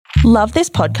Love this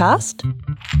podcast?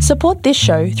 Support this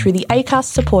show through the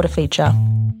Acast supporter feature.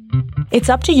 It's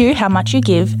up to you how much you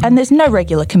give, and there's no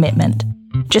regular commitment.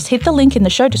 Just hit the link in the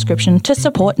show description to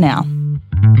support now.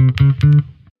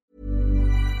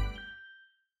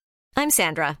 I'm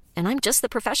Sandra, and I'm just the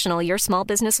professional your small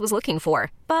business was looking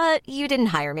for. But you didn't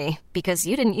hire me because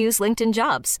you didn't use LinkedIn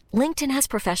Jobs. LinkedIn has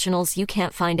professionals you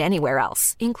can't find anywhere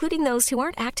else, including those who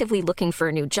aren't actively looking for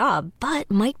a new job,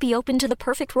 but might be open to the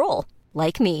perfect role,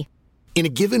 like me. In a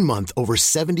given month, over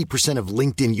 70% of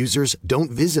LinkedIn users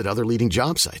don't visit other leading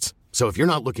job sites. So if you're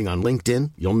not looking on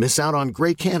LinkedIn, you'll miss out on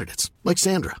great candidates like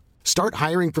Sandra. Start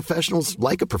hiring professionals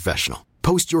like a professional.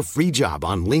 Post your free job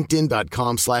on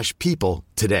linkedin.com/people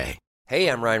today. Hey,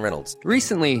 I'm Ryan Reynolds.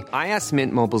 Recently, I asked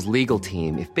Mint Mobile's legal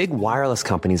team if big wireless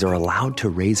companies are allowed to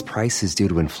raise prices due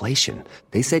to inflation.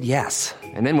 They said yes.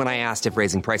 And then when I asked if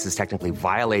raising prices technically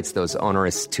violates those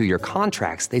onerous 2-year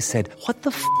contracts, they said, "What the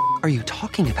f*** are you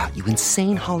talking about, you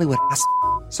insane Hollywood ass?"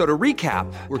 So to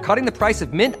recap, we're cutting the price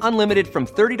of Mint Unlimited from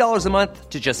 $30 a month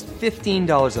to just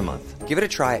 $15 a month. Give it a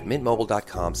try at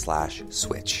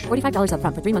mintmobile.com/switch. $45 up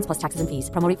front for 3 months plus taxes and fees.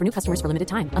 Promo rate for new customers for limited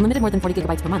time. Unlimited more than 40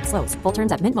 gigabytes per month. Slows full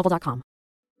terms at mintmobile.com.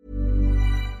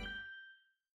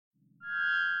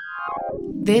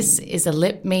 This is a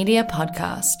Lip Media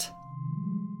podcast.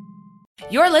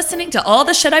 You're listening to All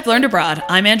the Shit I've Learned Abroad.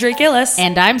 I'm Andrea Gillis.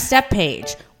 And I'm Steph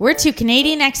Page. We're two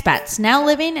Canadian expats now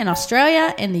living in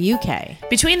Australia and the UK.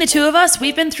 Between the two of us,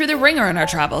 we've been through the ringer in our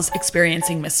travels,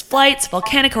 experiencing missed flights,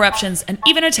 volcanic eruptions, and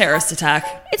even a terrorist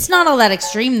attack. It's not all that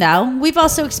extreme, though. We've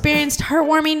also experienced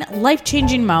heartwarming,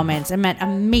 life-changing moments and met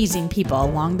amazing people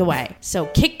along the way. So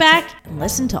kick back and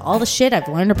listen to all the shit I've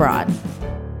learned abroad.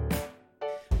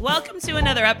 Welcome to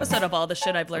another episode of All the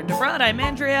Shit I've Learned Abroad. I'm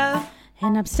Andrea.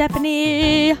 And I'm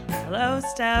Stephanie. Hello,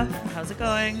 Steph. How's it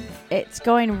going? It's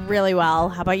going really well.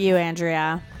 How about you,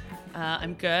 Andrea?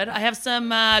 I'm good. I have some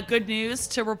good news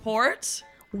to report.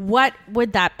 What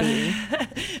would that be?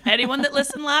 Anyone that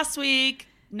listened last week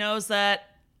knows that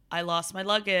I lost my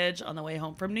luggage on the way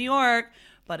home from New York,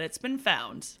 but it's been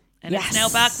found. And It's now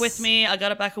back with me. I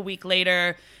got it back a week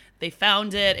later. They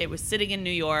found it. It was sitting in New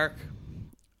York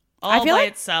all by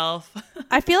itself.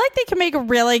 I feel like they can make a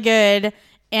really good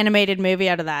animated movie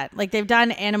out of that. Like, they've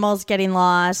done animals getting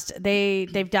lost.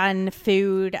 They've done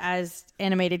food as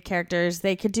animated characters.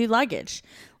 They could do luggage.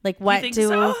 Like, what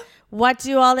do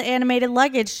all the animated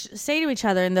luggage say to each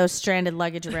other in those stranded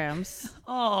luggage rooms?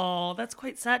 Oh, that's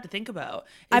quite sad to think about.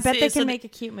 I bet they can make a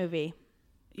cute movie.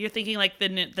 You're thinking like the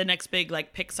next big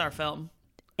like Pixar film.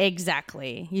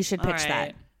 Exactly. You should pitch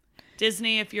that.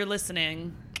 Disney, if you're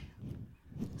listening,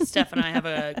 Steph and I have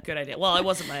a good idea. Well, it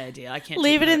wasn't my idea. I can't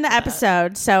leave it in the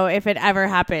episode. So if it ever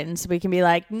happens, we can be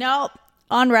like, nope,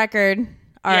 on record,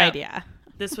 our idea.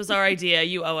 This was our idea.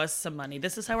 You owe us some money.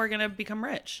 This is how we're going to become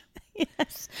rich.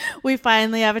 Yes. We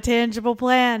finally have a tangible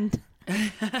plan.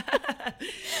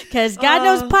 Because God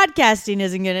knows podcasting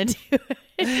isn't going to do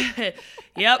it.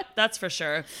 Yep, that's for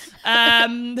sure.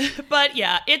 But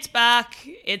yeah, it's back.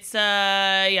 It's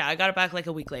I got it back like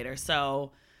a week later.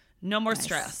 So no more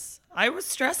stress. I was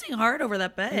stressing hard over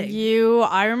that bag.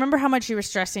 I remember how much you were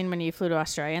stressing when you flew to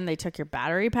Australia and they took your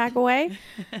battery pack away.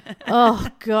 Oh,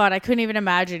 God. I couldn't even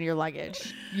imagine your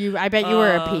luggage. I bet you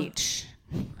were a peach.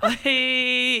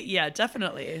 Yeah,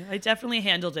 definitely. I definitely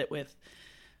handled it with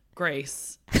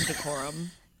grace and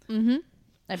decorum. Mm-hmm.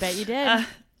 I bet you did.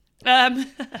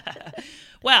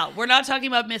 Well, we're not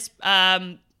talking about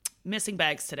missing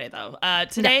bags today, though.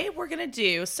 Today we're going to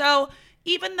do... So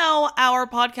even though our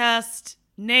podcast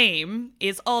name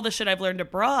is All the Shit I've Learned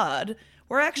Abroad,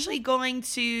 we're actually going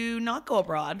to not go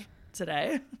abroad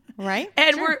today. Right.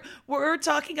 And we're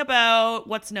talking about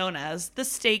what's known as the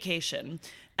staycation.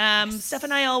 Steph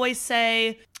and I always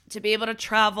say to be able to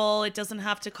travel, it doesn't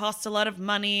have to cost a lot of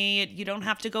money. You don't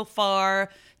have to go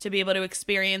far to be able to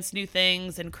experience new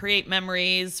things and create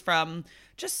memories from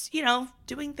just,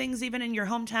 doing things even in your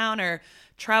hometown or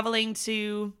traveling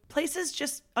to places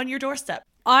just on your doorstep.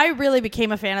 I really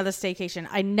became a fan of the staycation.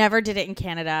 I never did it in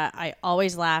Canada. I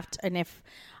always laughed. And if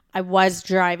I was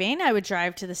driving, I would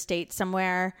drive to the States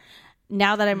somewhere.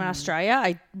 Now that I'm in Australia,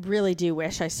 I really do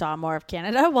wish I saw more of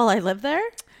Canada while I lived there.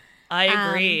 I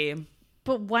agree.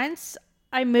 But once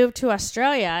I moved to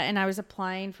Australia and I was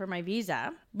applying for my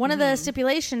visa, one of the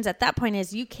stipulations at that point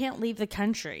is you can't leave the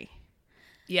country.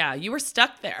 Yeah, you were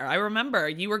stuck there. I remember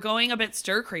you were going a bit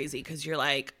stir crazy because you're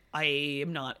like, I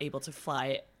am not able to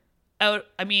fly out.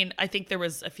 I mean, I think there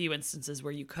was a few instances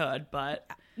where you could, but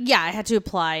yeah, I had to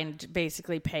apply and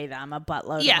basically pay them a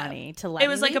buttload of money to let me It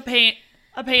was like a pain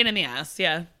in the ass.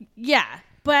 Yeah. Yeah.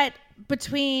 But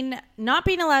between not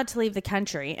being allowed to leave the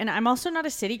country, and I'm also not a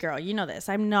city girl. You know this.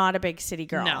 I'm not a big city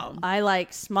girl. No. I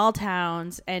like small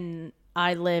towns, and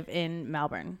I live in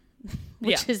Melbourne,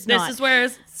 which is not. This is where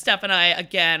Steph and I,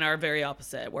 again, are very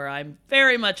opposite, where I'm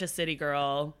very much a city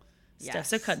girl.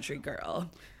 Steph's a country girl.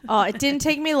 Oh, it didn't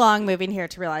take me long moving here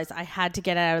to realize I had to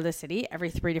get out of the city every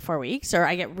 3 to 4 weeks, or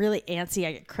I get really antsy,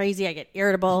 I get crazy, I get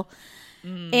irritable.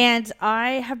 And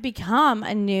I have become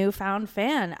a newfound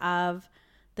fan of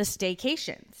the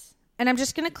staycations. And I'm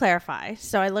just going to clarify.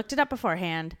 So I looked it up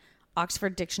beforehand.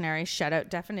 Oxford Dictionary, shout out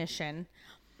definition.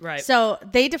 Right. So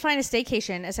they define a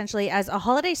staycation essentially as a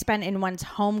holiday spent in one's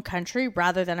home country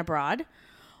rather than abroad.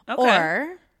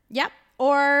 Okay.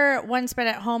 Or one spent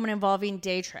at home and involving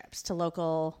day trips to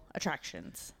local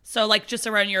attractions. So like just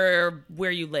around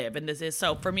where you live. And this is,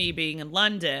 so for me being in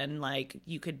London, like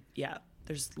you could,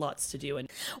 there's lots to do. And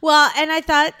I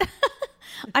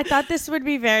thought this would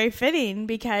be very fitting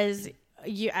because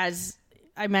as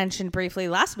I mentioned briefly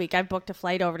last week, I booked a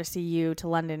flight over to see you to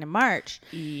London in March.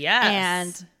 Yes.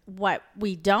 And what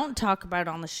we don't talk about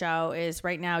on the show is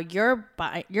right now you're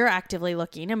actively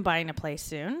looking and buying a place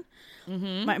soon.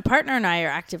 Mm-hmm. My partner and I are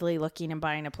actively looking and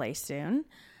buying a place soon.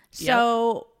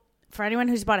 So for anyone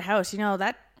who's bought a house,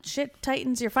 that shit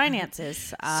tightens your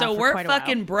finances. So we're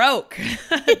fucking broke,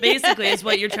 basically, is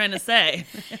what you're trying to say.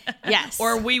 Yes.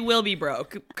 Or we will be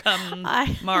broke come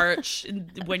March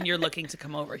when you're looking to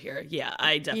come over here. Yeah,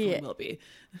 I definitely will be.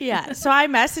 Yeah. So I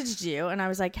messaged you and I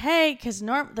was like, hey, because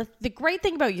the great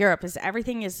thing about Europe is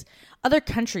other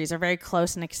countries are very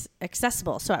close and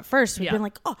accessible. So at first we've been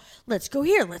like, oh, let's go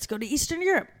here. Let's go to Eastern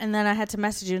Europe. And then I had to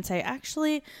message you and say,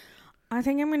 actually, I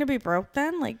think I'm going to be broke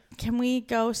then. Like, can we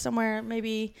go somewhere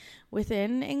maybe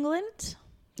within England?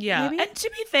 Yeah. Maybe? And to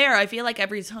be fair, I feel like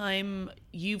every time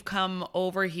you've come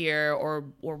over here or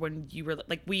when you were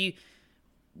like, we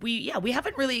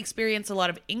haven't really experienced a lot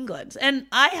of England. And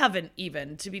I haven't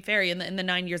even, to be fair, in the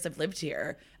 9 years I've lived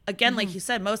here. Again, like you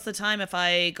said, most of the time if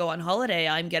I go on holiday,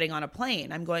 I'm getting on a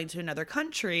plane. I'm going to another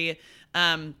country.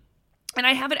 And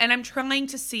I'm trying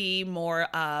to see more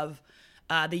of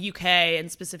the UK and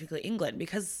specifically England,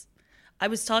 because I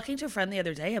was talking to a friend the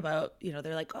other day about,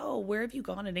 they're like, oh, where have you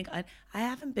gone in England? I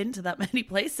haven't been to that many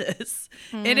places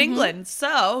in England.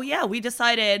 So yeah, we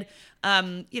decided,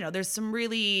 there's some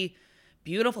really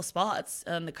beautiful spots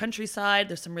on the countryside.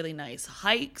 There's some really nice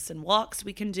hikes and walks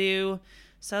we can do.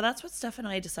 So that's what Steph and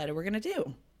I decided we're going to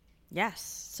do. Yes.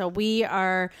 So we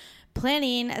are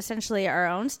planning essentially our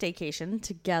own staycation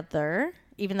together,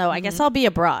 even though I guess I'll be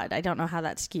abroad. I don't know how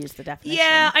that skews the definition.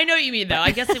 Yeah, I know what you mean, though.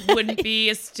 I guess it wouldn't be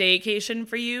a staycation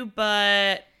for you,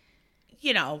 but,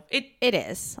 it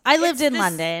is. I lived in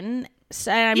London,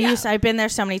 so I've been there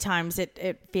so many times,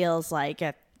 it feels like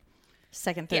a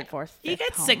second, third, fourth, fifth You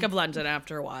get home. sick of London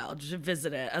after a while. Just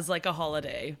visit it as like a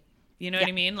holiday. You know what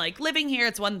I mean? Like living here,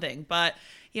 it's one thing, but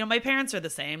my parents are the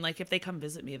same. Like if they come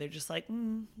visit me, they're just like,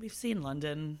 we've seen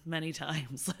London many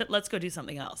times. Let's go do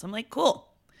something else. I'm like, cool.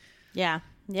 Yeah.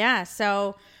 Yeah.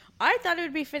 So I thought it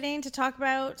would be fitting to talk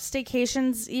about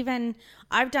staycations. Even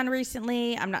I've done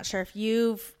recently. I'm not sure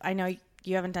if I know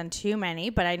you haven't done too many,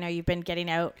 but I know you've been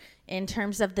getting out in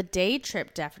terms of the day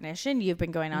trip definition. You've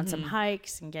been going on some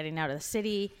hikes and getting out of the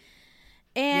city.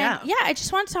 And I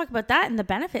just want to talk about that and the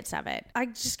benefits of it. I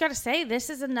just got to say, this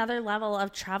is another level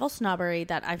of travel snobbery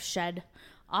that I've shed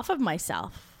off of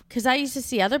myself. Because I used to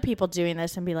see other people doing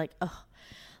this and be like, oh,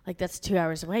 like that's 2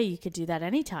 hours away. You could do that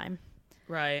anytime.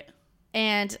 Right.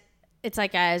 And it's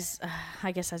like as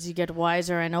you get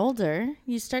wiser and older,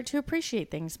 you start to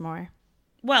appreciate things more.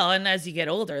 Well, and as you get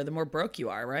older, the more broke you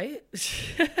are, right?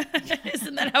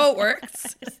 Isn't that how it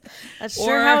works? That's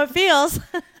sure how it feels.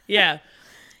 Yeah.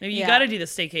 Maybe you got to do the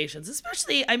staycations,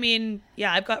 especially,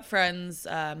 I've got friends,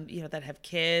 that have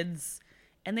kids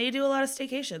and they do a lot of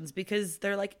staycations because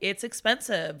they're like, it's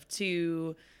expensive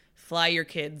to fly your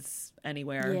kids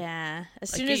anywhere. Yeah. As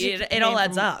soon like as it all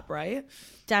adds up, right?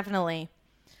 Definitely.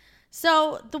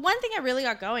 So the one thing I really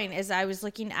got going is I was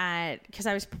looking at, because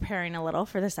I was preparing a little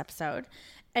for this episode,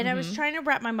 and I was trying to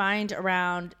wrap my mind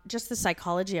around just the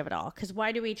psychology of it all. Because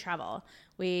why do we travel?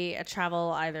 We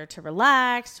travel either to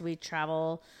relax, we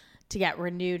travel to get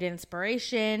renewed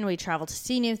inspiration, we travel to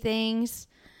see new things.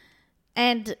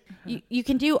 And you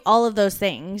can do all of those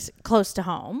things close to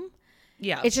home.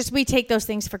 Yeah. It's just we take those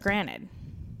things for granted.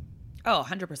 Oh,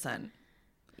 100%.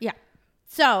 Yeah.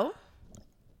 So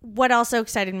what also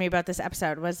excited me about this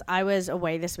episode was I was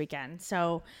away this weekend.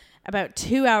 So about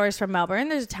 2 hours from Melbourne,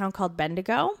 there's a town called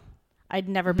Bendigo. I'd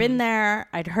never been there.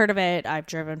 I'd heard of it. I've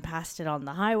driven past it on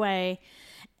the highway.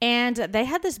 And they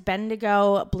had this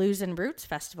Bendigo Blues and Roots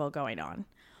Festival going on.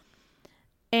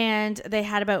 And they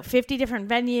had about 50 different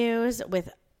venues with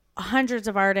hundreds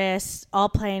of artists all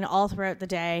playing all throughout the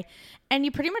day. And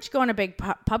you pretty much go on a big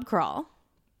pub crawl.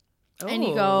 And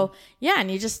you go, and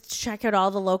you just check out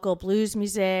all the local blues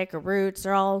music or roots.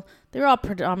 They're all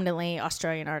predominantly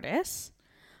Australian artists.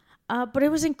 But it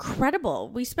was incredible.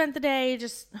 We spent the day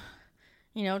just,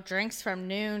 drinks from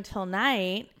noon till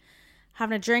night,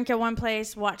 having a drink at one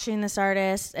place, watching this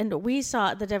artist. And we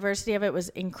saw the diversity of it was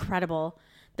incredible.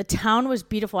 The town was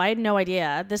beautiful. I had no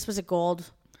idea. This was a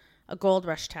gold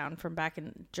rush town from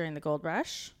during the gold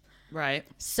rush. Right.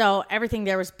 So everything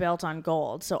there was built on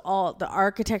gold. So all the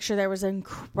architecture there was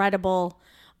incredible.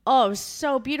 Oh, it was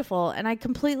so beautiful. And I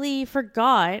completely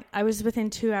forgot I was within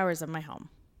 2 hours of my home.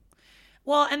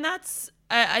 Well, and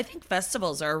I think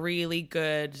festivals are a really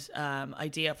good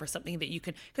idea for something that you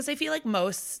can, because I feel like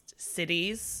most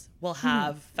cities will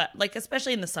have, like,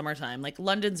 especially in the summertime, like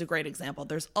London's a great example.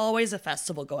 There's always a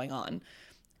festival going on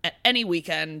at any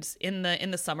weekend in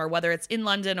the summer, whether it's in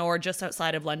London or just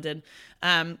outside of London.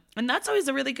 And that's always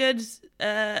a really good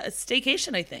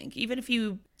staycation, I think. Even if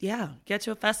you, get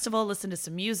to a festival, listen to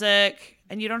some music,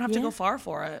 and you don't have to go far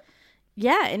for it.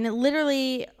 Yeah, and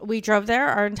we drove there.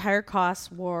 Our entire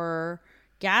costs were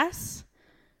gas,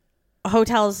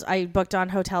 hotels. I booked on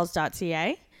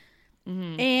hotels.ca.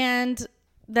 Mm-hmm. And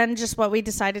then just what we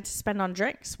decided to spend on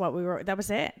drinks. That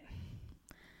was it.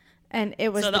 And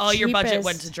it was all your budget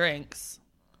went to drinks.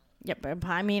 Yep.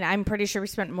 I mean, I'm pretty sure we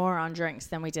spent more on drinks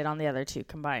than we did on the other two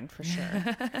combined, for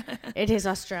sure. It is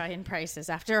Australian prices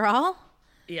after all.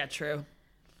 Yeah, true.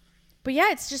 But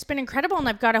yeah, it's just been incredible. And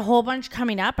I've got a whole bunch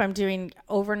coming up. I'm doing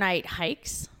overnight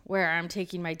hikes where I'm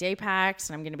taking my day packs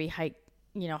and I'm going to be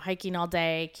hiking all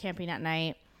day, camping at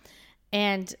night.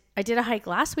 And I did a hike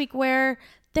last week where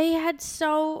they had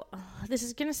this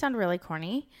is going to sound really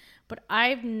corny, but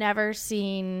I've never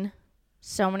seen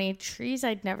so many trees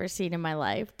I'd never seen in my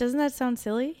life. Doesn't that sound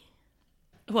silly?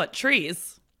 What,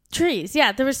 trees? Trees,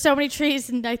 yeah. There were so many trees,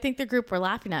 and I think the group were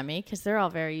laughing at me because they're all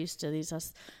very used to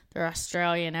they're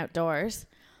Australian outdoors.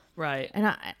 Right.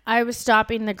 And I was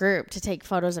stopping the group to take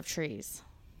photos of trees.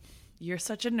 You're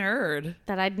such a nerd.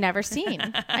 That I'd never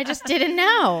seen. I just didn't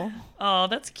know. Oh,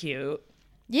 that's cute.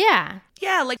 Yeah.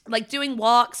 Yeah, like doing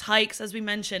walks, hikes, as we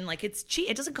mentioned, like it's cheap.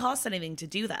 It doesn't cost anything to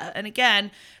do that. And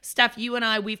again, Steph, you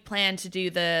and we've planned to do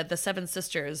the Seven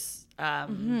Sisters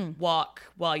walk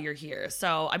while you're here.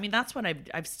 So, I mean, that's one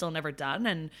I've still never done.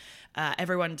 And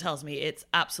everyone tells me it's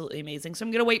absolutely amazing. So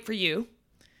I'm going to wait for you.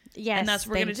 Yes, and that's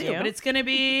what we're going to do. But it's going to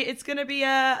be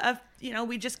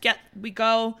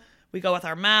we go with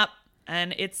our map,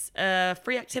 and it's a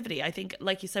free activity. I think,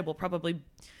 like you said,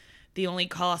 the only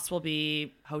cost will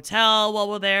be hotel while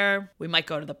we're there. We might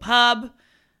go to the pub,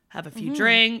 have a few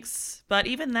drinks. But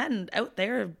even then, out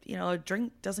there, a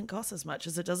drink doesn't cost as much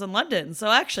as it does in London. So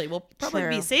actually, we'll probably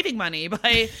be saving money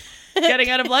by getting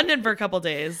out of London for a couple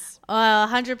days.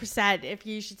 100%. If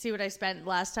you should see what I spent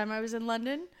last time I was in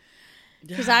London.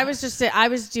 Because I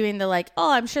was doing the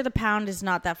I'm sure the pound is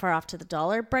not that far off to the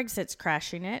dollar. Brexit's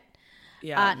crashing it.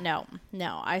 Yeah.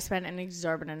 No. I spent an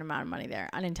exorbitant amount of money there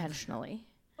unintentionally.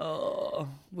 Oh,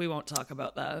 we won't talk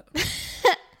about that.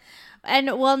 And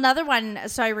another one.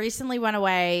 So I recently went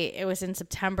away. It was in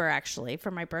September, actually, for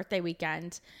my birthday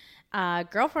weekend.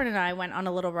 Girlfriend and I went on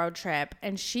a little road trip,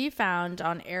 and she found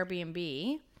on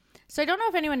Airbnb. So I don't know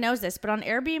if anyone knows this, but on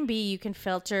Airbnb, you can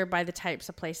filter by the types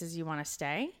of places you want to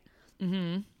stay.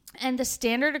 Mm-hmm. And the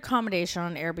standard accommodation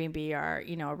on Airbnb are,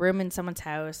 a room in someone's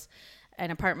house, an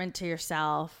apartment to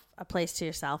yourself, a place to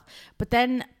yourself. But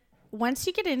then once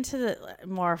you get into the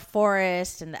more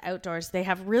forest and the outdoors, they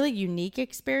have really unique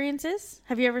experiences.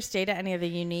 Have you ever stayed at any of the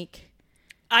unique?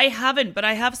 I haven't, but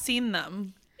I have seen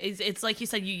them. It's like you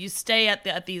said, you stay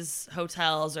at these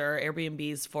hotels or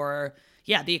Airbnbs for,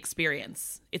 the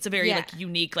experience. It's a very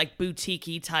unique,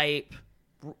 boutique-y type,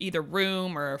 either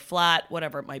room or flat,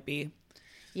 whatever it might be.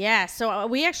 Yeah, so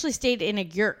we actually stayed in a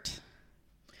yurt.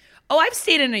 Oh, I've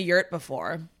stayed in a yurt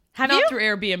before. Have Not you? through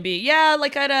Airbnb. Yeah,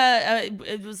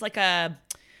 it was like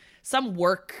some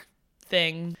work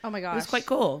thing. Oh my gosh. It was quite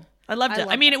cool. I loved it.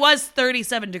 I mean, it was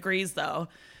 37 degrees though.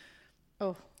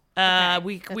 Oh.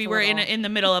 Okay. We were in the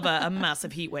middle of a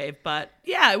massive heat wave, but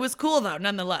yeah, it was cool though,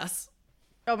 nonetheless.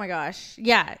 Oh my gosh.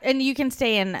 Yeah, and you can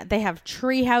stay in, they have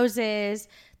tree houses.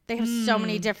 They have so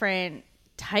many different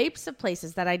types of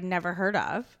places that I'd never heard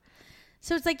of.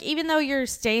 So it's like, even though you're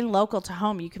staying local to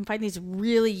home, you can find these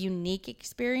really unique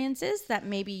experiences that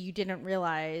maybe you didn't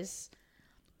realize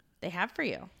they have for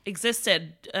you.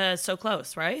 Existed so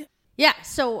close, right? Yeah.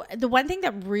 So the one thing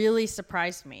that really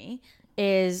surprised me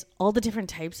is all the different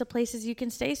types of places you can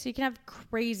stay. So you can have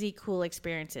crazy cool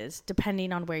experiences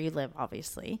depending on where you live,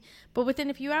 obviously. But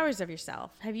within a few hours of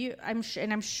yourself.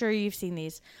 I'm sure you've seen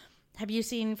these. Have you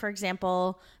seen, for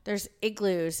example, there's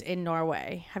igloos in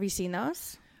Norway. Have you seen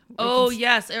those? Oh,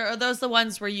 yes. Are those the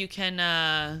ones where you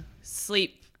can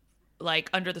sleep like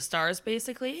under the stars,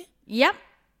 basically? Yep.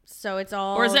 So it's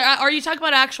all... Or are you talking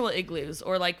about actual igloos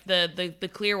or like the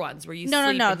clear ones where you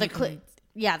sleep? No.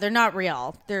 Yeah, they're not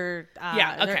real. They're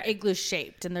they're okay. igloo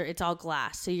shaped and it's all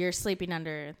glass. So you're sleeping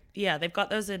under. Yeah, they've got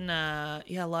those in a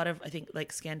lot of, I think,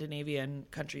 like Scandinavian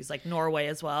countries, like Norway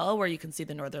as well, where you can see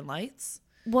the northern lights.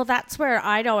 Well, that's where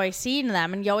I'd always seen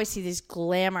them, and you always see these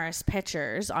glamorous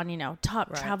pictures on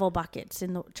top travel buckets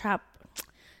in the top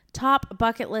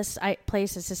bucket list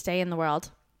places to stay in the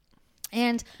world.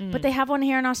 And but they have one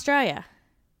here in Australia.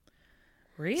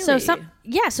 Really?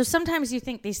 So sometimes you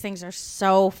think these things are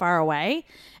so far away,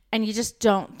 and you just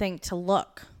don't think to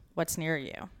look what's near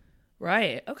you.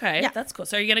 Right. Okay. Yeah. That's cool.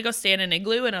 So are you gonna go stay in an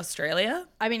igloo in Australia?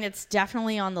 I mean, it's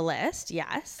definitely on the list.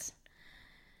 Yes.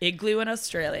 Igloo in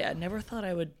Australia. I never thought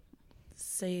I would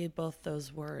say both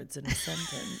those words in a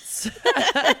sentence.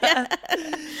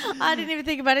 I didn't even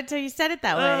think about it until you said it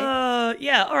that way.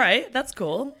 Yeah. All right. That's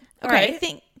cool. All Okay.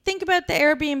 right. Think about the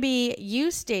Airbnb you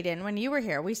stayed in when you were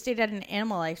here. We stayed at an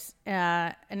animal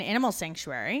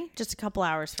sanctuary, just a couple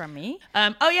hours from me.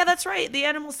 Oh yeah, that's right. The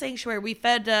animal sanctuary. We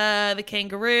fed the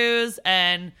kangaroos,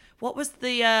 and what was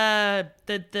the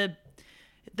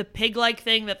pig-like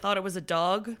thing that thought it was a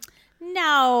dog?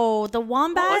 No, the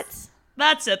wombats.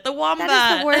 That's it. The wombat.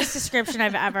 That is the worst description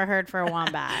I've ever heard for a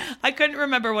wombat. I couldn't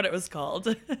remember what it was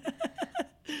called.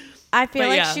 I feel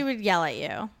like she would yell at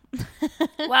you.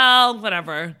 Well,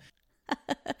 whatever.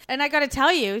 And I got to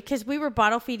tell you, because we were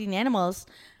bottle feeding animals,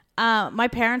 my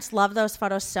parents love those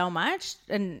photos so much.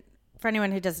 And for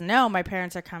anyone who doesn't know, my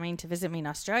parents are coming to visit me in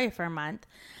Australia for a month.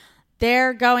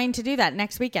 They're going to do that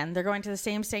next weekend. They're going to the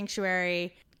same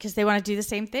sanctuary because they want to do the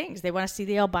same things. They want to see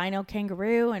the albino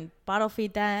kangaroo and bottle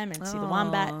feed them and see the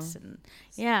wombats. And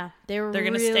yeah, they're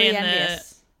gonna really stay in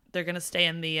envious. They're going to stay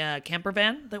in the camper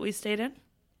van that we stayed in.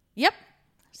 Yep.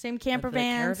 Same camper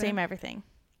van, caravan? same everything.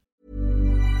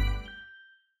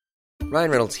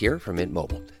 Ryan Reynolds here from Mint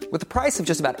Mobile. With the price of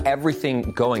just about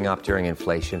everything going up during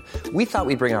inflation, we thought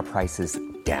we'd bring our prices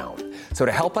down. So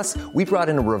to help us, we brought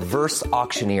in a reverse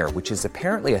auctioneer, which is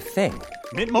apparently a thing.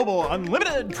 Mint Mobile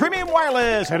Unlimited Premium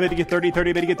Wireless. How to get 30,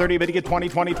 30, bit to get 30, bit to get 20,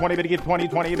 20, 20, bit to get 20,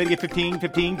 20, bit to get 15,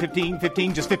 15, 15,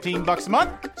 15, just $15 a month?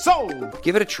 Sold!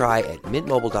 Give it a try at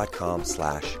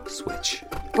mintmobile.com/switch.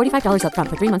 $45 up front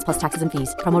for 3 months plus taxes and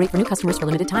fees. Promo rate for new customers for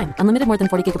limited time. Unlimited more than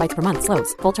 40 gigabytes per month.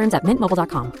 Slows full terms at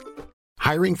mintmobile.com.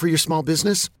 Hiring for your small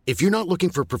business? If you're not looking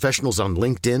for professionals on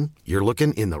LinkedIn, you're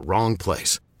looking in the wrong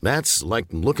place. That's like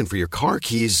looking for your car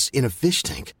keys in a fish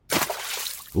tank.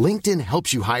 LinkedIn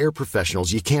helps you hire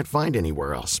professionals you can't find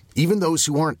anywhere else, even those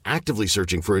who aren't actively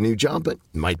searching for a new job but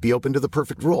might be open to the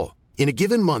perfect role. In a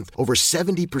given month, over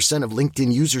 70% of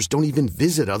LinkedIn users don't even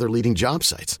visit other leading job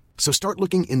sites. So start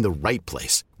looking in the right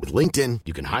place. With LinkedIn,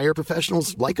 you can hire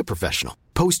professionals like a professional.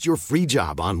 Post your free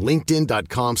job on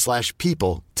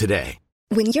linkedin.com/people today.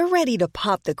 When you're ready to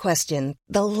pop the question,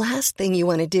 the last thing you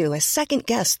want to do is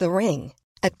second-guess the ring.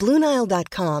 At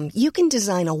BlueNile.com, you can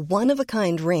design a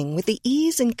one-of-a-kind ring with the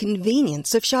ease and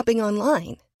convenience of shopping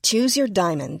online. Choose your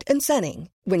diamond and setting.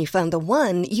 When you find the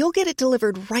one, you'll get it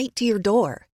delivered right to your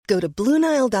door. Go to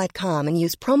BlueNile.com and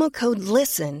use promo code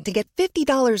LISTEN to get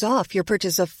 $50 off your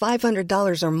purchase of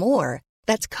 $500 or more.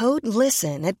 That's code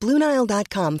LISTEN at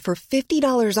BlueNile.com for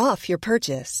 $50 off your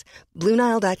purchase.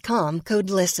 BlueNile.com, code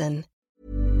LISTEN.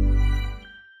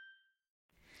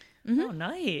 Mm-hmm. Oh,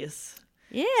 nice.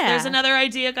 Yeah. So there's another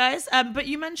idea, guys. But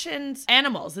you mentioned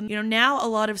animals. And, now a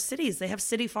lot of cities, they have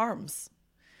city farms,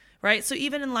 right? So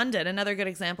even in London, another good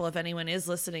example, if anyone is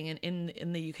listening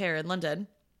in the UK or in London,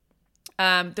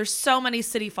 there's so many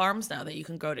city farms now that you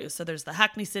can go to. So there's the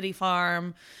Hackney City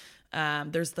Farm.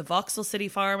 There's the Vauxhall City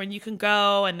Farm, and you can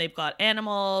go and they've got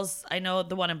animals. I know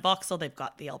the one in Vauxhall, they've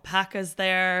got the alpacas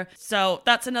there. So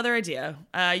that's another idea.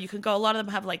 You can go. A lot of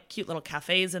them have like cute little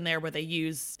cafes in there where they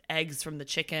use eggs from the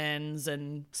chickens.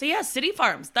 And so yeah, city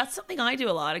farms. That's something I do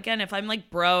a lot. Again, if I'm like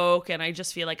broke and I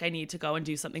just feel like I need to go and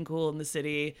do something cool in the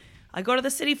city, I go to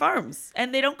the city farms,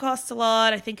 and they don't cost a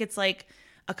lot. I think it's like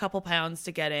a couple pounds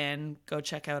to get in. Go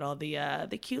check out all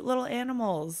the cute little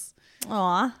animals.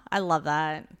 Aw, I love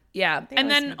that. Yeah. And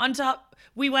then on top,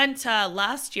 we went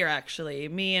last year, actually,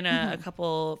 me and a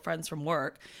couple friends from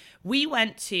work, we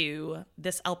went to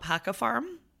this alpaca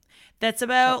farm that's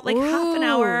about like half an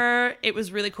hour. It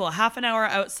was really cool. Half an hour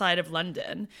outside of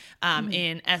London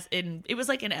it was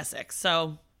like in Essex.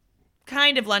 So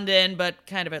kind of London, but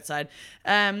kind of outside.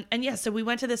 And yeah, so we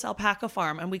went to this alpaca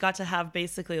farm and we got to have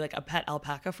basically like a pet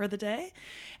alpaca for the day.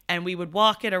 And we would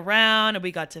walk it around and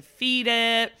we got to feed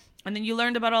it. And then you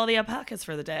learned about all the alpacas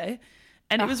for the day.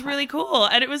 And it was really cool.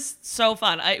 And it was so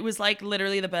fun. It was like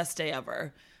literally the best day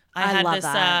ever. I had love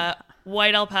this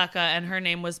white alpaca and her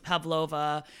name was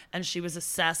Pavlova. And she was a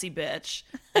sassy bitch.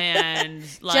 And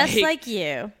just like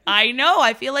you. I know.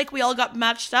 I feel like we all got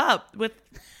matched up with,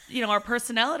 our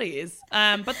personalities.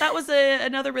 But that was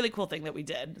another really cool thing that we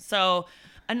did. So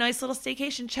a nice little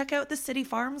staycation. Check out the city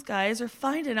farms, guys, or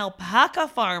find an alpaca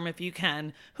farm if you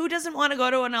can. Who doesn't want to go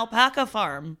to an alpaca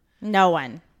farm? No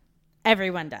one.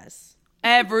 Everyone does.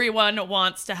 Everyone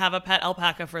wants to have a pet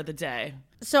alpaca for the day.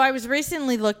 So I was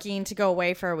recently looking to go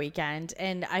away for a weekend,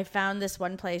 and I found this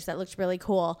one place that looked really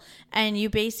cool. And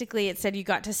it said you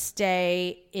got to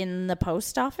stay in the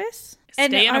post office.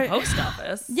 Stay in a post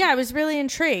office? Yeah, I was really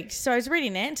intrigued. So I was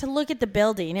reading it, and to look at the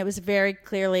building, it was very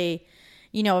clearly,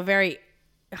 a very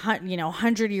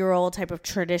 100-year-old type of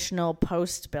traditional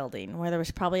post building where there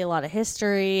was probably a lot of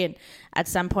history, and at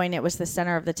some point it was the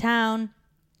center of the town.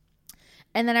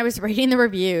 And then I was reading the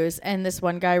reviews, and this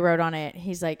one guy wrote on it,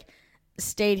 he's like,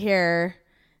 stayed here,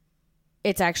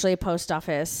 it's actually a post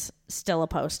office, still a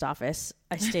post office.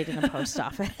 I stayed in a post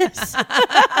office.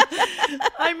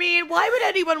 I mean, why would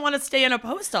anyone want to stay in a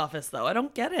post office though? I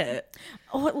don't get it.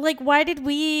 Like, why did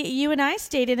you and I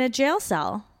stayed in a jail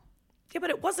cell? Yeah, but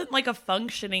it wasn't like a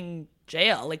functioning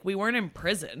jail. Like, we weren't in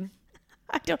prison.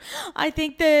 I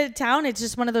think the town, it's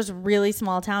just one of those really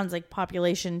small towns, like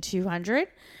population 200,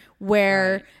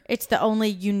 where it's the only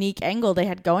unique angle they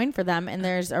had going for them. And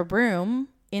there's a room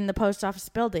in the post office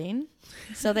building.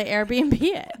 So they Airbnb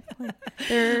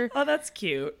it. Oh, that's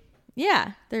cute.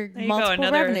 Yeah. They're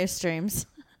multiple revenue streams.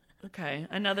 Okay.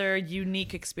 Another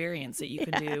unique experience that you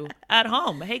can do at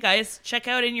home. Hey guys, check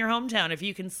out in your hometown if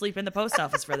you can sleep in the post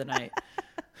office for the night.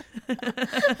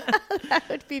 That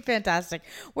would be fantastic.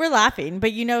 We're laughing,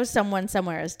 but someone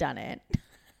somewhere has done it.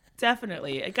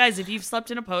 Definitely. Guys, if you've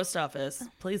slept in a post office,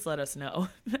 please let us know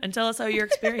and tell us how your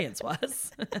experience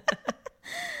was.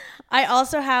 I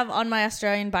also have on my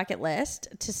Australian bucket list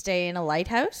to stay in a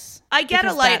lighthouse. I get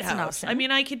a lighthouse. I mean,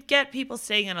 I could get people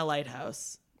staying in a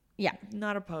lighthouse. Yeah.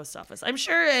 Not a post office. I'm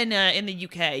sure in the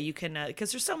UK you can,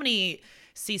 because there's so many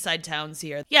seaside towns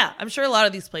here. Yeah, I'm sure a lot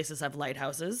of these places have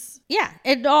lighthouses. Yeah.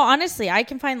 Honestly, I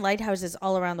can find lighthouses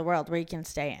all around the world where you can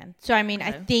stay in. So, I mean,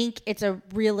 I think it's a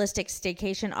realistic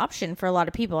staycation option for a lot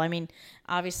of people. I mean,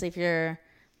 obviously, if you're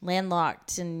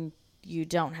landlocked and you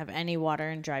don't have any water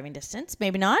in driving distance,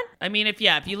 maybe not. I mean, if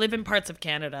you live in parts of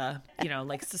Canada,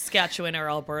 like Saskatchewan or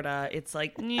Alberta, it's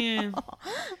like, you're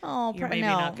maybe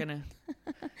not going to.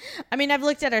 I mean, I've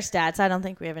looked at our stats. I don't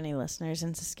think we have any listeners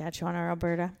in Saskatchewan or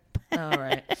Alberta. All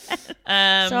right.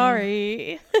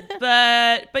 Sorry.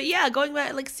 but yeah, going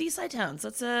back, like seaside towns,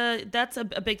 that's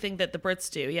a big thing that the Brits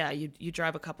do. Yeah, you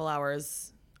drive a couple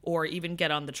hours or even get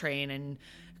on the train and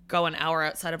go an hour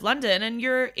outside of London and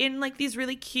you're in like these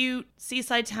really cute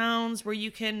seaside towns where you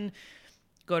can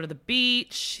go to the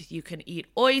beach, you can eat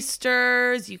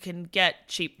oysters, you can get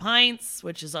cheap pints,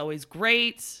 which is always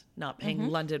great, not paying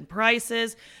London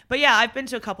prices. But yeah, I've been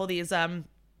to a couple of these.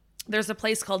 There's a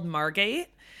place called Margate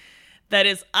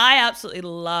I absolutely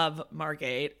love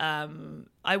Margate.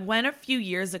 I went a few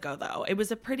years ago though. It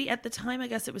was at the time, I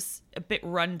guess it was a bit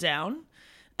run down.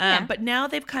 But now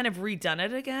they've kind of redone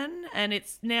it again, and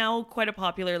it's now quite a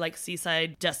popular like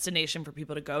seaside destination for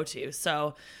people to go to.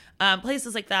 So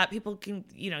places like that, people can,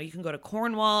 you can go to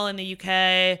Cornwall in the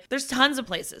UK. There's tons of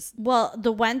places. Well,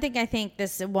 the one thing I think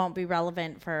this won't be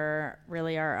relevant for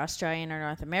really our Australian or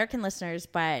North American listeners,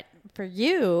 but for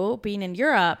you being in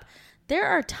Europe, there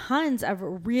are tons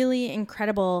of really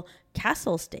incredible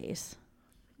castle stays.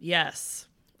 Yes.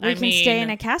 We can stay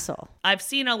in a castle. I've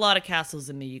seen a lot of castles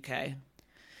in the UK.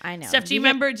 I know. Steph, do you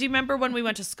remember when we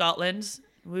went to Scotland?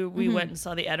 We went and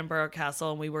saw the Edinburgh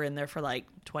Castle and we were in there for like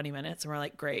 20 minutes and we're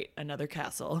like, great, another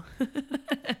castle.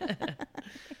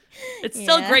 It's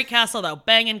still a great castle though.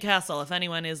 Banging castle if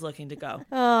anyone is looking to go.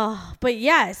 Oh, but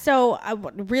yeah. So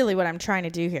really what I'm trying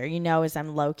to do here, is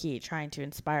I'm low key trying to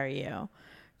inspire you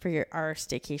for our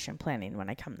staycation planning when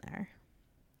I come there.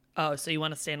 Oh, so you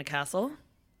want to stay in a castle?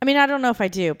 I mean, I don't know if I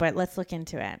do, but let's look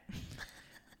into it.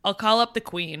 I'll call up the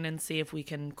Queen and see if we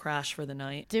can crash for the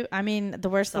night. The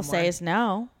worst they'll say is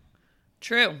no.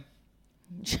 True.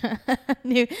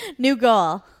 New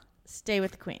goal. Stay with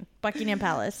the Queen. Buckingham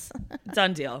Palace.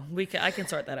 Done deal. I can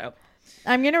sort that out.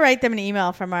 I'm going to write them an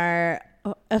email from our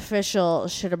official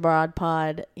Shit Abroad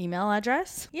Pod email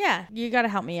address. Yeah, you got to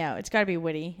help me out. It's got to be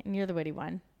witty, and you're the witty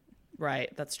one.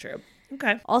 Right, that's true.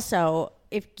 Okay. Also,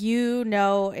 if you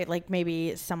know it, like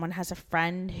maybe someone has a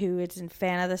friend who is a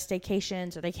fan of the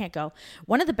staycations or they can't go.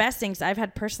 One of the best things I've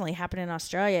had personally happen in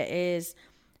Australia is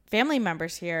family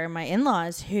members here, my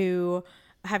in-laws, who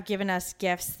have given us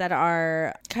gifts that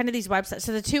are kind of these websites.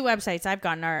 So the two websites I've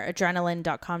gotten are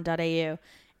adrenaline.com.au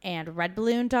and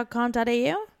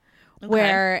redballoon.com.au,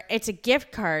 where it's a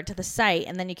gift card to the site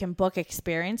and then you can book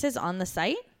experiences on the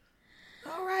site.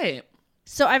 All right.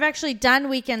 So I've actually done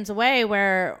weekends away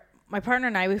where my partner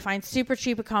and I, we find super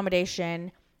cheap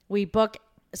accommodation. We book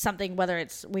something, whether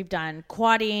it's we've done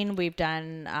quadding, we've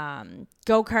done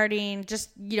go-karting, just,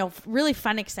 you know, really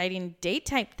fun, exciting date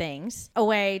type things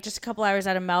away just a couple hours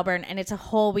out of Melbourne, and it's a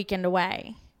whole weekend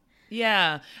away.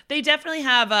 Yeah, they definitely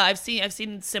have. I've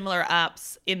seen similar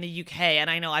apps in the UK, and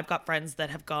I know I've got friends that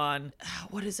have gone.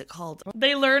 What is it called?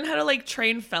 They learn how to like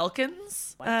train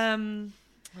falcons.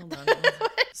 Hold on.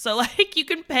 So like you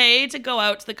can pay to go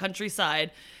out to the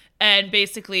countryside, and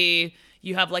basically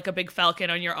you have like a big falcon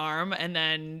on your arm, and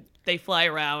then they fly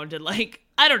around, and like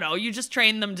I don't know, you just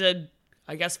train them to,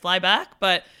 I guess, fly back.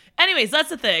 But anyways, that's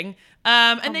the thing.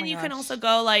 And then you can also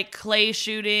go like clay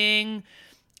shooting.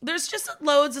 There's just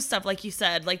loads of stuff, like you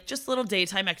said, like just little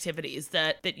daytime activities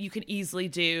that you can easily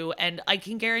do. And I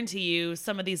can guarantee you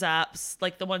some of these apps,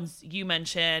 like the ones you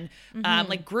mentioned,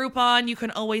 like Groupon, you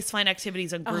can always find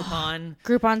activities on Groupon.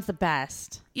 Groupon's the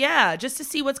best. Yeah, just to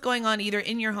see what's going on either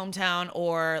in your hometown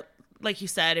or, like you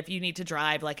said, if you need to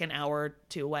drive like an hour or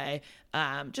two away,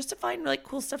 just to find like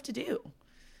cool stuff to do.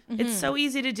 It's so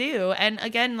easy to do. And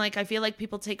again, like I feel like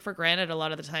people take for granted a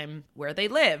lot of the time where they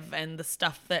live and the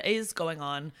stuff that is going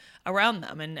on around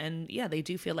them. And yeah, they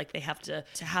do feel like they have to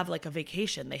have like a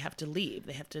vacation. They have to leave.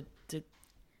 They have to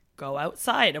go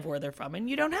outside of where they're from, and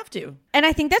you don't have to. And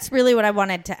I think that's really what I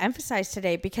wanted to emphasize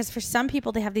today, because for some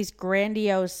people, they have these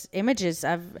grandiose images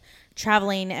of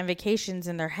traveling and vacations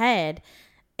in their head.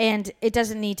 And it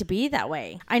doesn't need to be that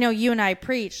way. I know you and I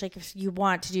preach, like if you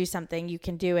want to do something, you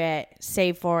can do it,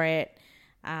 save for it,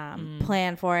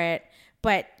 plan for it.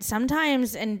 But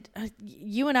sometimes, and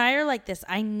you and I are like this,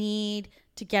 I need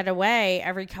to get away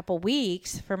every couple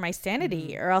weeks for my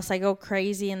sanity, or else I go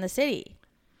crazy in the city.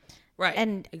 Right.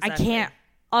 And exactly. I can't,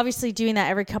 obviously doing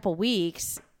that every couple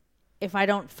weeks, if I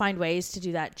don't find ways to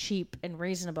do that cheap and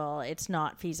reasonable, it's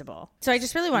not feasible. So I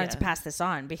just really wanted to pass this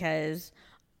on because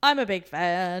I'm a big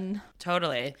fan.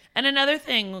 Totally. And another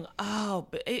thing,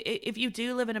 if you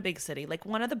do live in a big city, like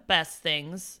one of the best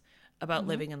things about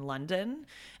living in London,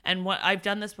 and what I've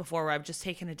done this before where I've just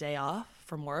taken a day off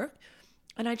from work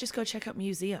and I just go check out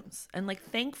museums. And like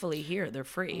thankfully here they're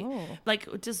free. Oh.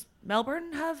 Like does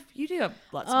Melbourne have, you do have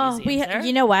lots of museums there?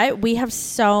 You know what? We have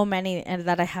so many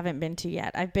that I haven't been to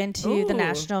yet. I've been to the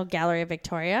National Gallery of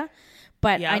Victoria,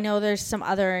 but I know there's some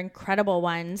other incredible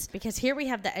ones, because here we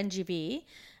have the NGV.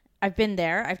 I've been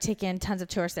there. I've taken tons of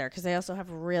tours there because they also have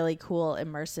really cool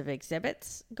immersive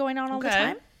exhibits going on all the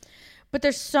time. But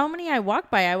there's so many I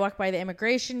walk by. I walk by the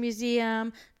Immigration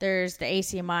Museum. There's the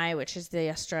ACMI, which is the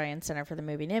Australian Centre for the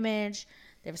Moving Image.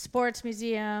 They have a sports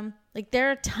museum. Like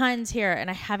there are tons here and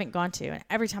I haven't gone to. And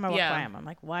every time I walk by them, I'm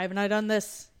like, why haven't I done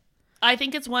this? I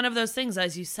think it's one of those things,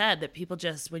 as you said, that people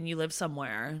just, when you live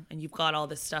somewhere and you've got all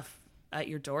this stuff at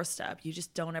your doorstep, you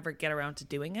just don't ever get around to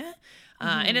doing it.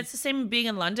 And it's the same being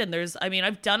in London.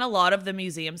 I've done a lot of the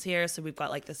museums here. So we've got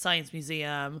like the Science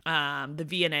Museum, the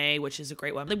V&A, which is a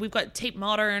great one. We've got Tate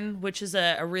Modern, which is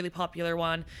a really popular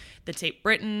one, the Tate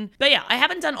Britain. But yeah, I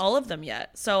haven't done all of them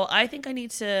yet. So I think I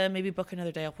need to maybe book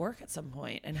another day off work at some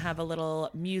point and have a little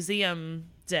museum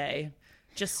day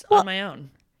just on my own.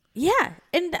 Yeah.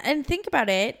 And think about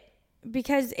it,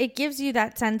 because it gives you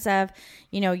that sense of,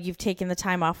 you know, you've taken the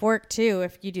time off work too.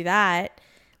 If you do that,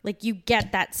 like you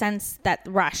get that sense, that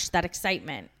rush, that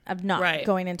excitement of not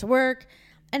going into work.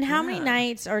 And how many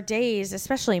nights or days,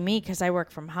 especially me, because I work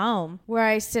from home, where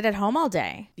I sit at home all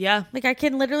day. Yeah. Like I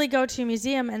can literally go to a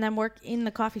museum and then work in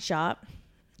the coffee shop.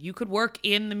 You could work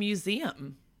in the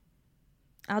museum.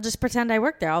 I'll just pretend I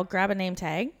work there. I'll grab a name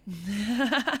tag,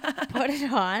 put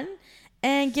it on,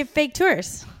 and give fake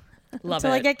tours. Love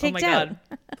until it. I get kicked out.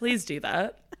 God. Please do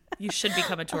that. You should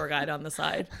become a tour guide on the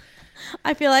side.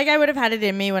 I feel like I would have had it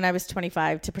in me when I was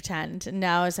 25 to pretend. And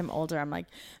now as I'm older, I'm like,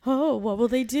 oh, what will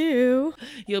they do?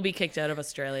 You'll be kicked out of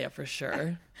Australia for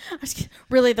sure.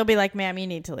 Really, they'll be like, ma'am, you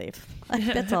need to leave. Like,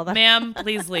 that's all. Ma'am,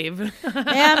 please leave.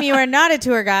 Ma'am, you are not a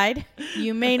tour guide.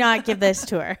 You may not give this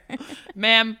tour.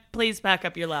 Ma'am, please pack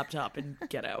up your laptop and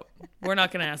get out. We're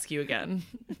not going to ask you again.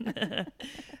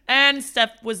 And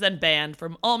Steph was then banned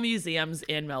from all museums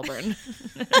in Melbourne.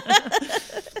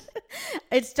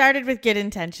 It started with good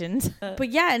intentions. But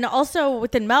yeah, and also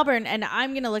within Melbourne, and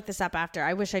I'm going to look this up after.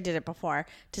 I wish I did it before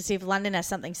to see if London has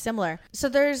something similar. So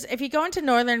if you go into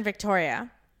northern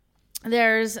Victoria,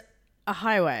 there's a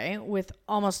highway with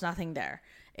almost nothing there.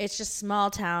 It's just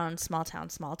small town, small town,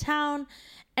 small town.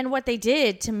 And what they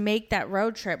did to make that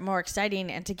road trip more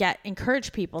exciting and to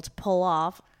encourage people to pull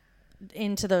off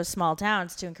into those small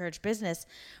towns to encourage business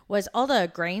was all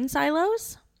the grain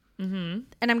silos. Mm-hmm.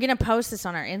 And I'm going to post this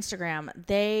on our Instagram.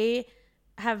 They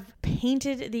have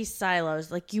painted these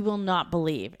silos like you will not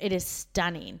believe. It is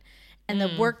stunning. And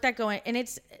the work that go in,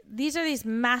 and these are these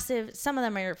massive, some of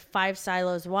them are 5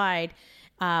 silos wide,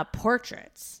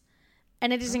 portraits.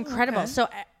 And it is incredible. Okay.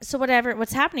 So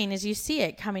what's happening is you see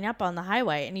it coming up on the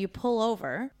highway and you pull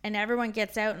over and everyone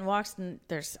gets out and walks, and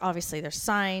there's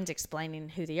signs explaining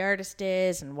who the artist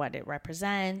is and what it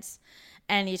represents.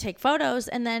 And you take photos,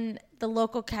 and then the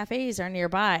local cafes are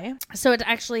nearby. So it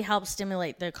actually helps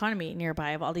stimulate the economy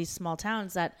nearby of all these small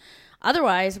towns that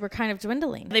otherwise were kind of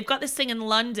dwindling. They've got this thing in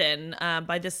London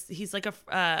by this. He's like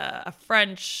a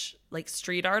French like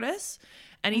street artist.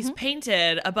 And he's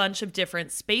painted a bunch of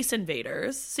different Space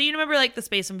Invaders. So you remember like the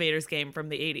Space Invaders game from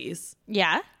the 80s?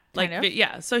 Yeah.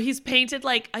 Yeah. So he's painted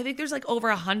I think there's like over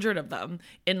 100 of them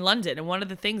in London. And one of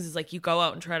the things is like you go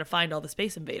out and try to find all the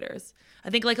Space Invaders.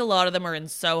 I think like a lot of them are in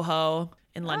Soho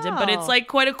in London, but it's like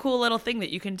quite a cool little thing that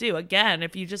you can do. Again,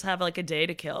 if you just have like a day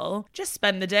to kill, just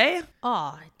spend the day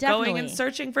definitely going and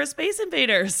searching for Space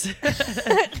Invaders.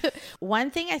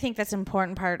 One thing I think that's an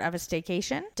important part of a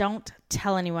staycation, don't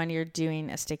tell anyone you're doing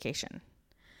a staycation.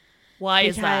 Why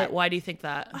is that? Why do you think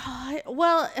that?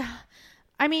 Well,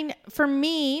 I mean, for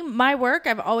me, my work,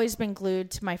 I've always been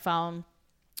glued to my phone.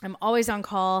 I'm always on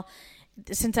call.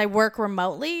 Since I work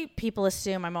remotely, people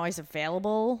assume I'm always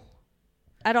available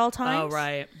at all times. Oh,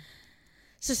 right.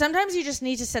 So sometimes you just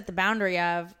need to set the boundary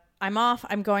of, I'm off,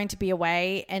 I'm going to be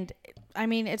away. And I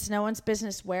mean, it's no one's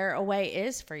business where away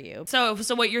is for you. So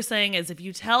what you're saying is if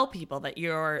you tell people that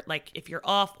you're like, if you're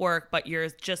off work, but you're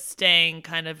just staying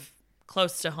kind of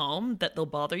close to home, that they'll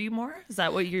bother you more? Is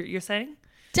that what you're saying?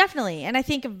 Definitely. And I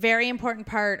think a very important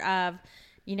part of,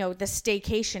 the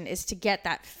staycation is to get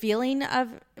that feeling of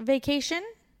vacation.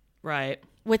 Right.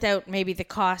 Without maybe the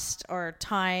cost or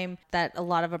time that a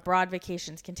lot of abroad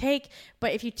vacations can take.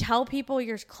 But if you tell people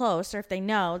you're close, or if they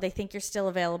know, they think you're still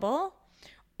available.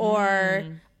 Or,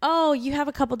 oh, you have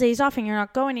a couple days off and you're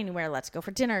not going anywhere. Let's go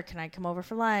for dinner. Can I come over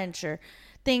for lunch? Or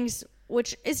things,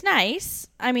 which is nice.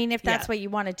 I mean, if that's what you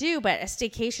want to do. But a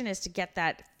staycation is to get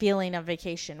that feeling of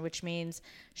vacation, which means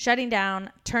shutting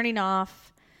down, turning off,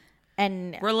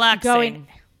 and relaxing.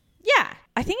 Yeah.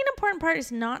 I think an important part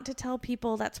is not to tell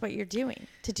people that's what you're doing,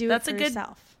 to do it for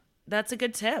yourself. That's a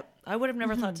good tip. I would have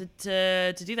never thought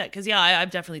to do that. Because, I've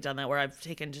definitely done that where I've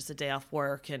taken just a day off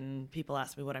work and people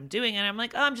ask me what I'm doing. And I'm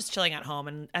like, oh, I'm just chilling at home.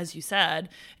 And as you said,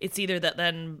 it's either that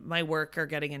then my work are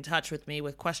getting in touch with me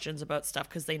with questions about stuff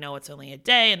because they know it's only a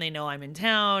day and they know I'm in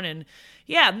town. And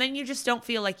and then you just don't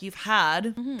feel like you've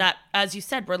had that, as you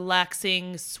said,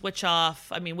 relaxing switch off.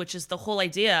 I mean, which is the whole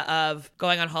idea of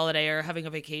going on holiday or having a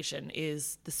vacation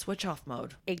is the switch off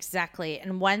mode. Exactly.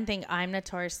 And one thing I'm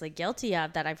notoriously guilty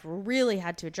of that I've really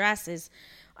had to address is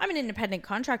I'm an independent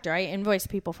contractor. I invoice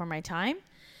people for my time.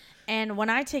 And when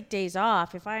I take days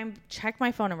off, if I check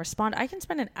my phone and respond, I can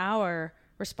spend an hour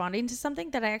responding to something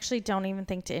that I actually don't even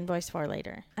think to invoice for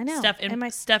later. I know.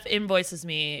 Steph invoices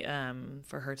me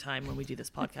for her time when we do this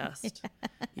podcast.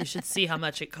 You should see how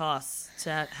much it costs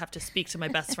to have to speak to my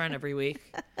best friend every week.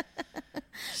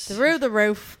 Through the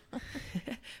roof.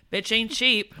 Bitch ain't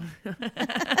cheap.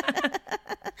 That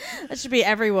should be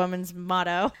every woman's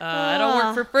motto. I don't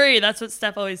work for free. That's what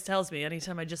Steph always tells me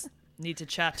anytime I just need to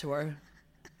chat to her.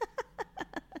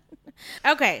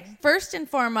 Okay, first and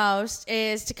foremost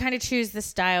is to kind of choose the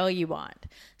style you want.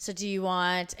 So do you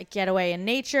want a getaway in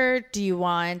nature? Do you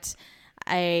want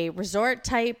a resort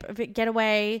type of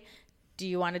getaway? Do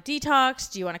you want a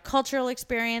detox? Do you want a cultural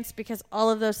experience? Because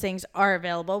all of those things are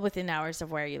available within hours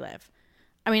of where you live.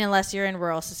 I mean, unless you're in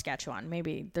rural Saskatchewan,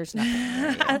 maybe there's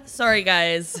nothing. Sorry,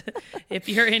 guys. If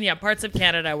you're in parts of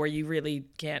Canada where you really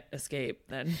can't escape,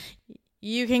 then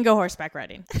you can go horseback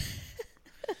riding.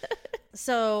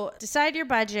 So decide your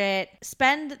budget,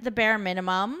 spend the bare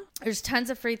minimum. There's tons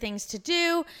of free things to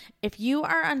do. If you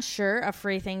are unsure of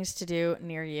free things to do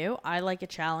near you, I like a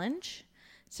challenge.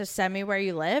 So send me where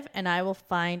you live and I will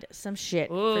find some shit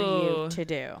for you to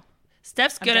do.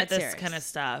 Steph's good at this kind of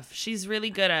stuff. She's really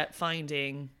good at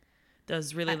finding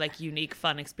those really unique,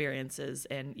 fun experiences.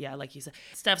 And like you said,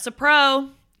 Steph's a pro.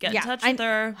 Get in touch with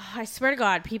her. I swear to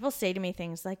God, people say to me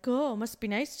things like, oh, it must be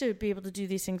nice to be able to do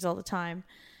these things all the time.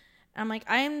 I'm like,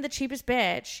 I am the cheapest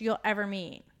bitch you'll ever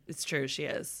meet. It's true. She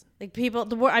is. Like people,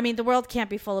 the world can't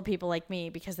be full of people like me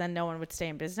because then no one would stay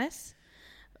in business.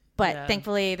 But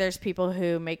thankfully, there's people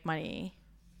who make money.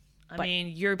 I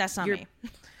mean, that's not me.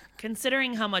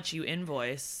 Considering how much you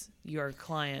invoice your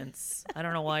clients, I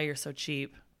don't know why you're so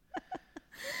cheap.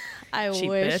 I cheap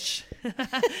wish.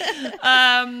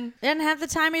 Bitch. Didn't have the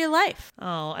time of your life.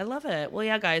 Oh, I love it. Well,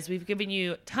 yeah, guys, we've given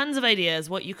you tons of ideas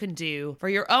what you can do for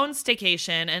your own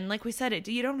staycation. And like we said,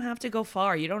 you don't have to go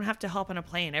far. You don't have to hop on a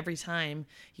plane every time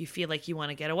you feel like you want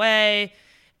to get away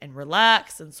and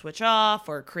relax and switch off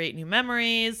or create new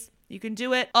memories. You can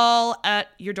do it all at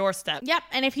your doorstep. Yep.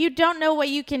 And if you don't know what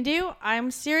you can do,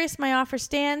 I'm serious. My offer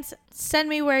stands. Send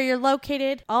me where you're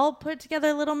located. I'll put together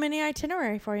a little mini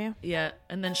itinerary for you. Yeah.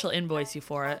 And then she'll invoice you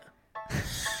for it.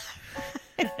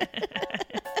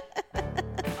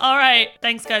 All right.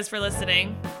 Thanks, guys, for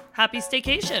listening. Happy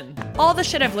staycation. All the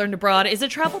Shit I've Learned Abroad is a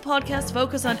travel podcast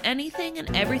focused on anything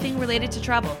and everything related to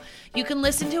travel. You can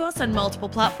listen to us on multiple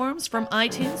platforms from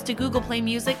iTunes to Google Play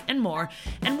Music and more.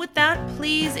 And with that,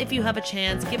 please, if you have a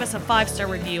chance, give us a 5-star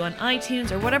review on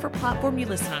iTunes or whatever platform you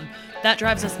listen on. That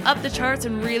drives us up the charts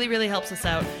and really, really helps us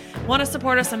out. Want to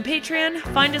support us on Patreon?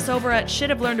 Find us over at Shit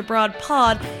I've Learned Abroad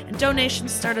Pod, and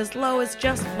donations start as low as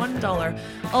just $1.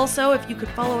 Also, if you could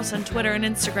follow us on Twitter and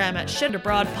Instagram at Shit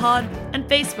Abroad Pod, and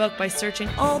Facebook by searching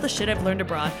all the shit I've learned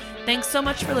abroad. Thanks so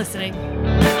much for listening.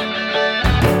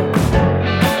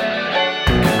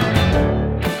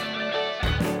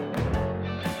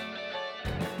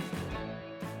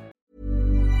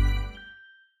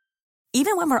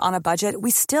 Even when we're on a budget,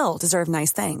 we still deserve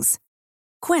nice things.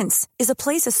 Quince is a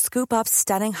place to scoop up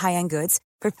stunning high-end goods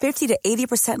for 50 to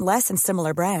 80% less than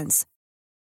similar brands.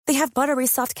 They have buttery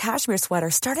soft cashmere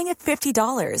sweaters starting at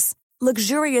 $50,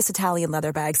 luxurious Italian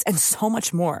leather bags, and so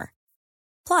much more.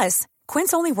 Plus,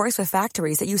 Quince only works with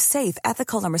factories that use safe,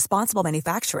 ethical, and responsible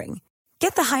manufacturing.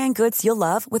 Get the high-end goods you'll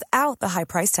love without the high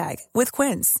price tag with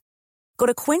Quince. Go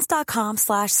to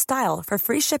quince.com/style for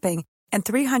free shipping and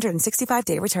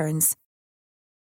 365-day returns.